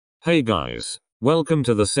Hey guys, welcome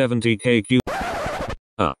to the 70k Q.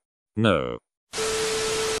 No.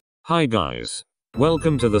 Hi guys,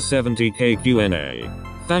 welcome to the 70k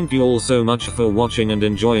QnA. Thank you all so much for watching and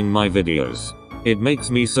enjoying my videos. It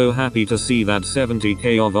makes me so happy to see that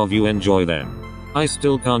 70k of you enjoy them. I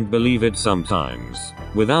still can't believe it sometimes.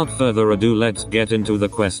 Without further ado, let's get into the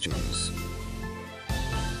questions.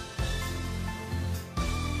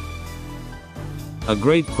 A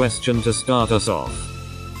great question to start us off.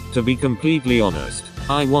 To be completely honest,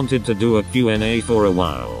 I wanted to do a Q&A for a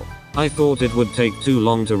while. I thought it would take too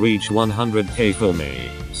long to reach 100k for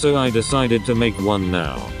me, so I decided to make one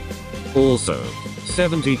now. Also,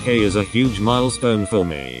 70k is a huge milestone for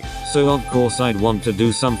me, so of course I'd want to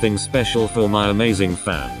do something special for my amazing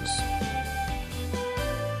fans.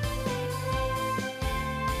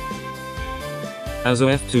 As a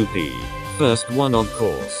F2P, first one of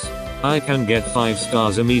course. I can get 5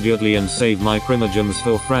 stars immediately and save my primogems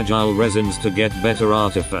for fragile resins to get better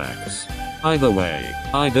artifacts. Either way,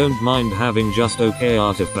 I don't mind having just okay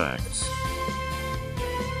artifacts.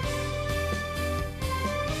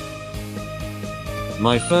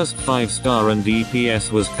 My first 5-star and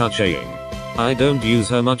DPS was QnA. I don't use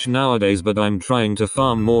her much nowadays, but I'm trying to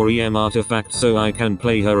farm more EM artifacts so I can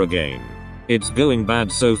play her again. It's going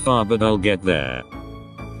bad so far, but I'll get there.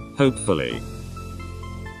 Hopefully.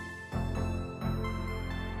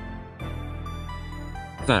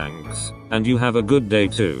 Thanks, and you have a good day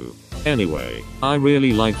too. Anyway, I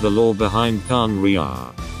really like the lore behind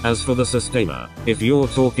QnA. As for the sustainer, if you're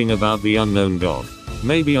talking about the unknown god,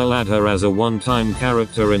 maybe I'll add her as a one-time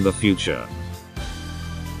character in the future.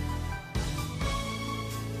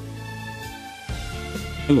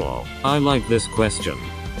 Ooh, I like this question.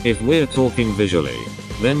 If we're talking visually,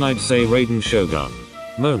 then I'd say Raiden Shogun,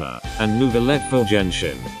 Mona, and Neuvillette for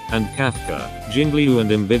Genshin, and Kafka, Jingliu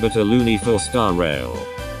and Imbibita Luni for Star Rail.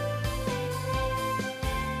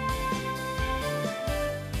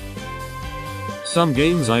 Some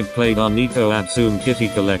games I've played are Nico Atsume Kitty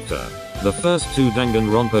Collector, the first 2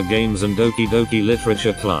 Danganronpa games and Doki Doki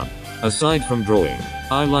Literature Club. Aside from drawing,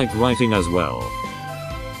 I like writing as well.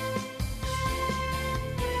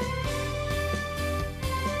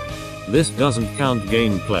 This doesn't count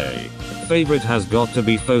gameplay. Favorite has got to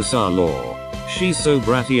be Fosa Lore. She's so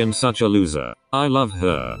bratty and such a loser. I love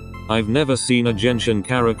her. I've never seen a Genshin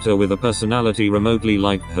character with a personality remotely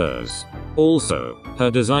like hers. Also,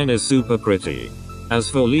 her design is super pretty. As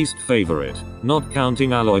for least favorite, not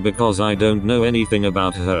counting Aloy because I don't know anything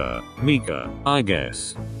about her, Mika, I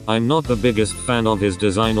guess. I'm not the biggest fan of his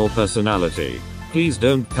design or personality. Please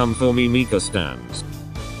don't come for me, Mika stans.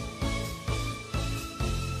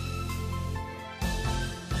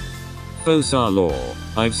 Fosa Lore.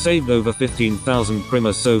 I've saved over 15,000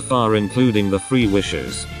 Prima so far, including the free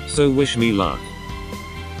wishes, so wish me luck.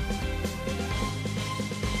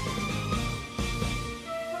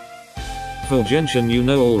 For Genshin you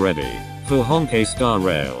know already. For Honkai Star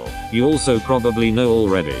Rail, you also probably know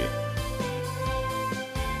already.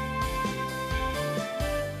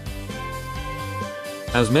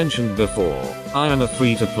 As mentioned before, I am a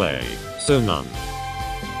free-to-play, so none.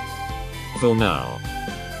 For now.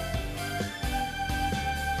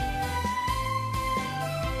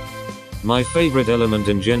 My favorite element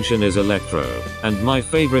in Genshin is Electro, and my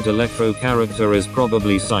favorite Electro character is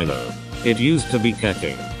probably Sino. It used to be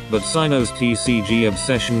Keking, but Sino's TCG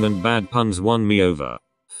obsession and bad puns won me over.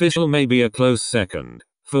 Fischl may be a close second.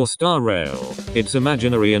 For Star Rail, it's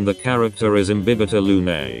imaginary and the character is Imbibita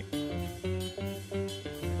Lune.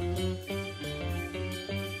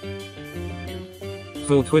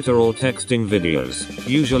 For Twitter or texting videos,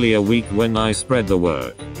 usually a week when I spread the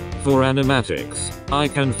word. For animatics, I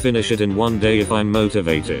can finish it in one day if I'm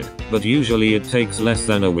motivated, but usually it takes less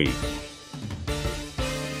than a week.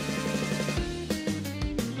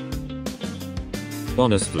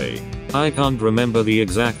 Honestly, I can't remember the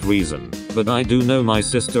exact reason, but I do know my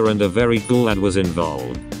sister and a very cool ad was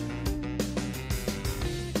involved.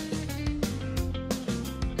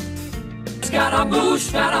 Scaramouche,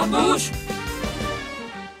 Scaramouche!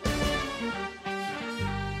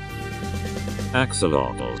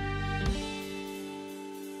 Axolotl.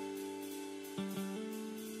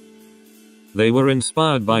 They were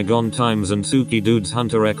inspired by Gone Times and Suki Dude's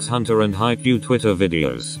Hunter x Hunter and Haikyuu Twitter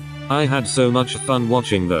videos. I had so much fun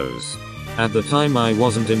watching those. At the time I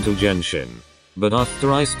wasn't into Genshin. But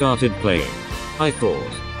after I started playing, I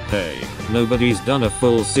thought, hey, nobody's done a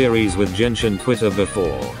full series with Genshin Twitter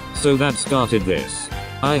before, so that started this.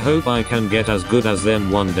 I hope I can get as good as them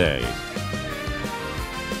one day.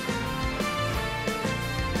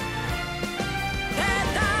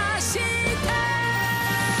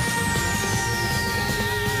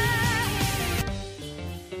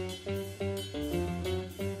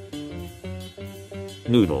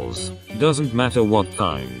 Noodles. Doesn't matter what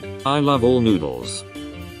kind. I love all noodles.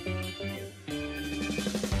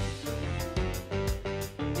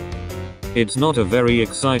 It's not a very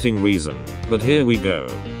exciting reason, but here we go.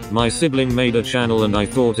 My sibling made a channel and I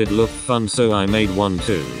thought it looked fun, so I made one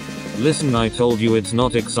too. Listen, I told you it's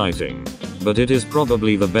not exciting. But it is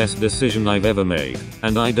probably the best decision I've ever made,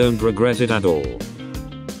 and I don't regret it at all.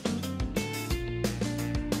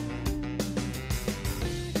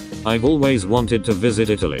 I've always wanted to visit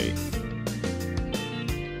Italy.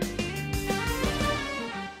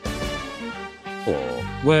 Or,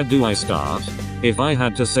 where do I start? If I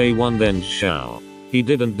had to say one, then Shao. He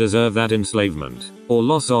didn't deserve that enslavement, or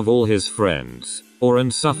loss of all his friends, or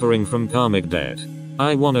suffering from karmic debt.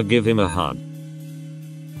 I wanna give him a hug.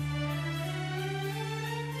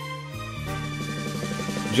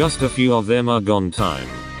 Just a few of them are gone: time,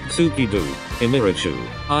 Tsukido, Imirichu,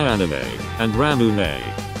 Ianime, and Ramune.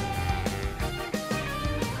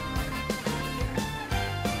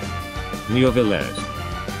 Neuvillette.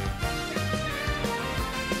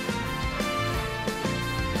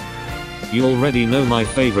 You already know my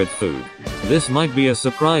favorite food. This might be a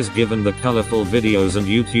surprise given the colorful videos and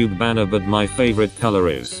YouTube banner, but my favorite color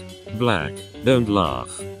is black. Don't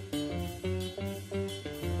laugh.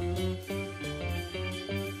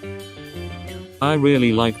 I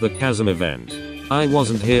really like the Chasm event. I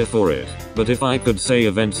wasn't here for it, but if I could say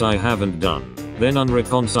events I haven't done, then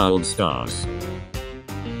Unreconciled Stars.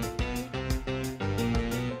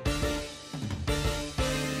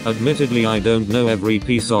 Admittedly, I don't know every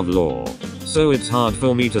piece of lore, so it's hard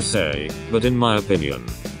for me to say, but in my opinion,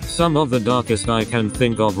 some of the darkest I can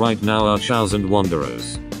think of right now are Chows and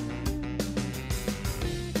Wanderers.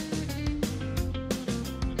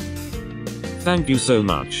 Thank you so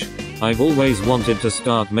much. I've always wanted to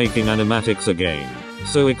start making animatics again,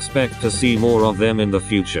 so expect to see more of them in the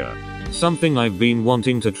future. Something I've been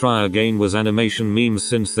wanting to try again was animation memes,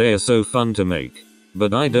 since they're so fun to make.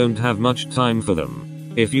 But I don't have much time for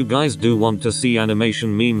them. If you guys do want to see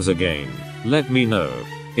animation memes again, let me know.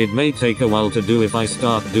 It may take a while to do if I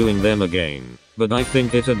start doing them again, but I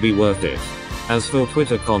think it'd be worth it. As for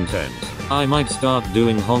Twitter content, I might start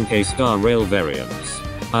doing Honkai Star Rail variants.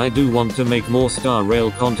 I do want to make more Star Rail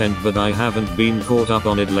content, but I haven't been caught up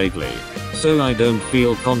on it lately, so I don't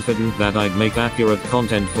feel confident that I'd make accurate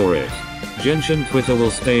content for it. Genshin Twitter will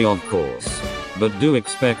stay, of course, but do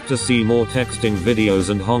expect to see more texting videos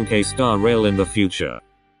and Honkai Star Rail in the future.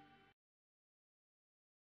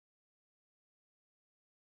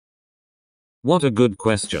 What a good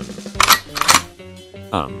question.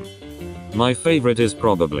 My favorite is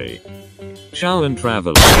probably Chow and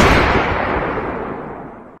Traveler.